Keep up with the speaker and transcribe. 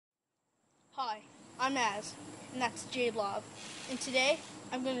Hi, I'm Az, and that's J-Blob, and today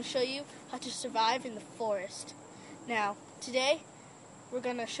I'm going to show you how to survive in the forest. Now, today we're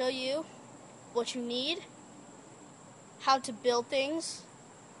going to show you what you need, how to build things,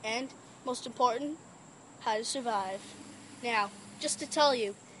 and most important, how to survive. Now, just to tell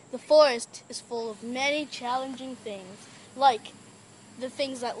you, the forest is full of many challenging things, like the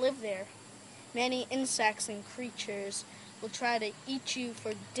things that live there. Many insects and creatures will try to eat you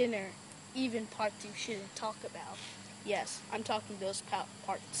for dinner, even parts you shouldn't talk about. Yes, I'm talking those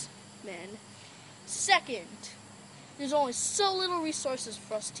parts, men. Second, there's only so little resources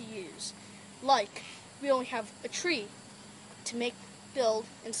for us to use. Like, we only have a tree to make, build,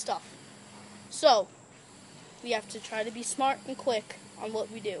 and stuff. So, we have to try to be smart and quick on what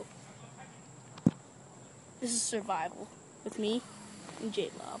we do. This is survival with me and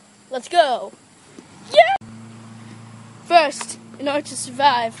J-Lob. Let's go! Yeah! First, in order to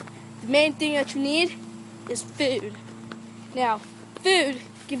survive, the main thing that you need is food. Now, food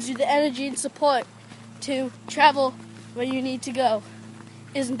gives you the energy and support to travel where you need to go.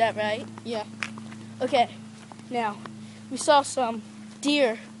 Isn't that right? Yeah. Okay, now, we saw some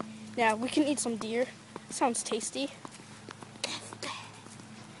deer. Now, we can eat some deer. Sounds tasty.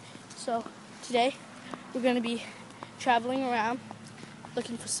 So, today, we're going to be traveling around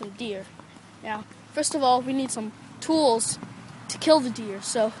looking for some deer. Now, first of all, we need some tools to kill the deer,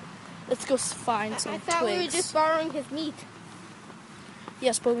 so let's go find some twigs. I thought we were just borrowing his meat.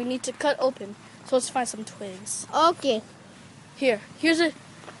 Yes, but we need to cut open, so let's find some twigs. Okay. Here's a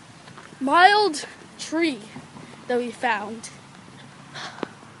mild tree that we found.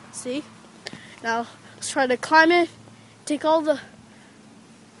 See? Now, let's try to climb it, take all the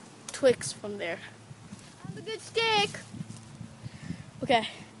twigs from there. That's a good stick. Okay.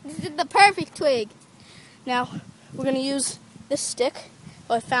 This is the perfect twig. Now, we're going to use this stick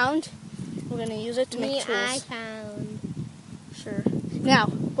that I found. We're going to use it to make tools. I found. Sure. Now,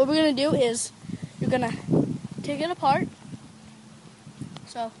 what we're going to do is you're going to take it apart.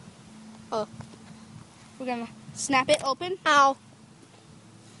 So, we're going to snap it open. Ow.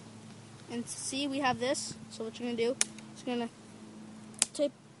 And see, we have this. So what you're going to do is you're going to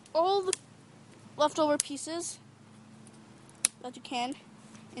take all the leftover pieces that you can,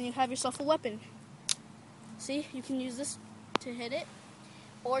 and you have yourself a weapon. See, you can use this to hit it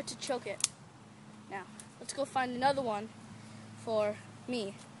or to choke it. Now, let's go find another one for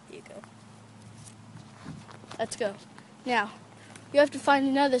me. Here you go. Let's go. Now, you have to find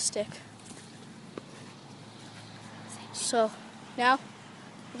another stick. So, now,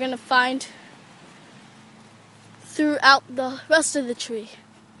 we're going to find throughout the rest of the tree.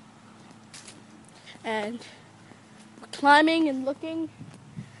 And we're climbing and looking.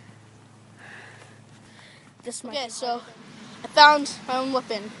 This might be so I found my own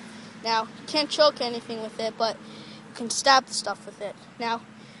weapon. Now, you can't choke anything with it, but you can stab the stuff with it. Now,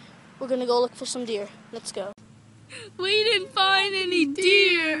 we're going to go look for some deer. Let's go. We didn't find any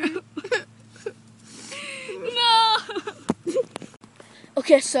deer. No.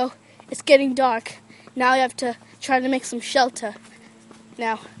 Okay, so it's getting dark. Now you have to try to make some shelter.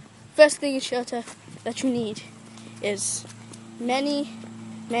 Now, first thing in shelter that you need is many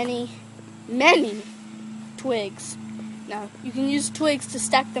twigs. Now, you can use twigs to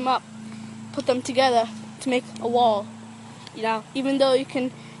stack them up, put them together to make a wall. You know, even though you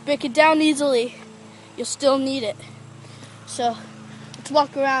can break it down easily, you'll still need it. So, let's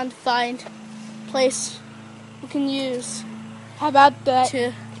walk around, find a place we can use. How about that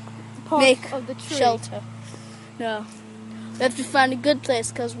to part make of the tree? Shelter. No, we have to find a good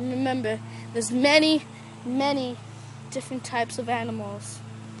place because remember, there's many different types of animals.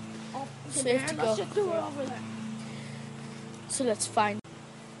 So you have to go. So let's find.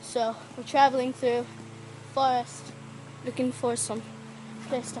 So we're traveling through forest, looking for some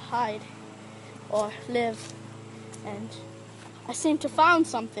place to hide or live, and I seem to found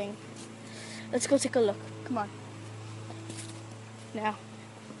something. Let's go take a look. Come on. Now,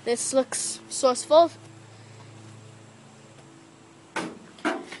 this looks resourceful.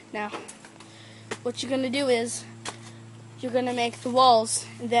 Now, what you're going to do is, you're going to make the walls,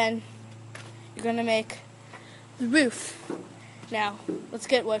 and then you're going to make the roof. Now, let's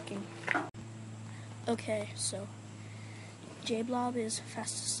get working. Okay, so, J-Blob is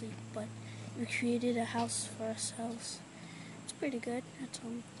fast asleep, but we created a house for ourselves. It's pretty good. It's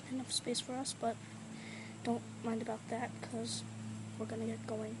enough space for us, but don't mind about that, because we're going to get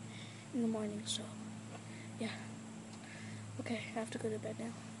going in the morning, so, yeah. Okay, I have to go to bed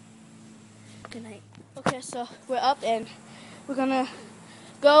now. Good night. Okay, so we're up and we're gonna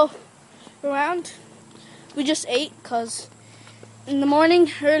go around. We just ate because in the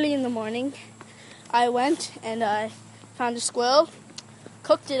morning, early in the morning, I went and I found a squirrel,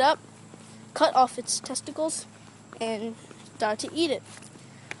 cooked it up, cut off its testicles, and started to eat it.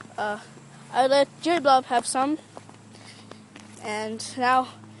 I let J-Blob have some, and now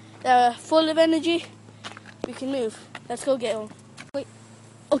they're full of energy. We can move. Let's go get one. Wait.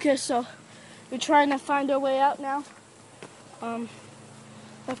 Okay, so we're trying to find our way out now. We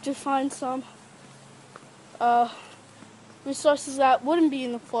have to find some resources that wouldn't be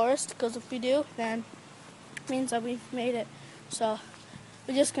in the forest, because if we do, then it means that we've made it. So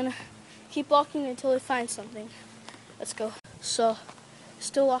we're just gonna keep walking until we find something. Let's go. So,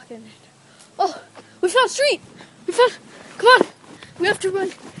 still walking. Oh, we found street! Come on! We have to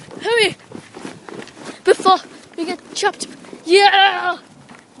run. Hurry! Before we get chopped. Yeah!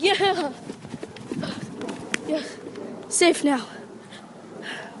 Yeah! Yeah. Safe now.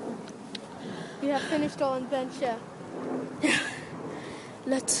 We have finished our adventure. Yeah.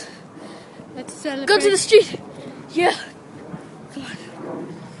 Let's celebrate. go to the street. Yeah. Come on.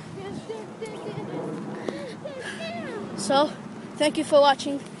 So, thank you for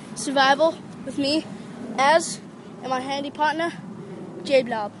watching Survival with me, Az, and my handy partner,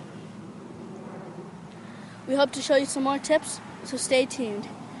 J-Blob. We hope to show you some more tips, so stay tuned.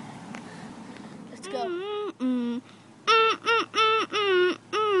 Let's go.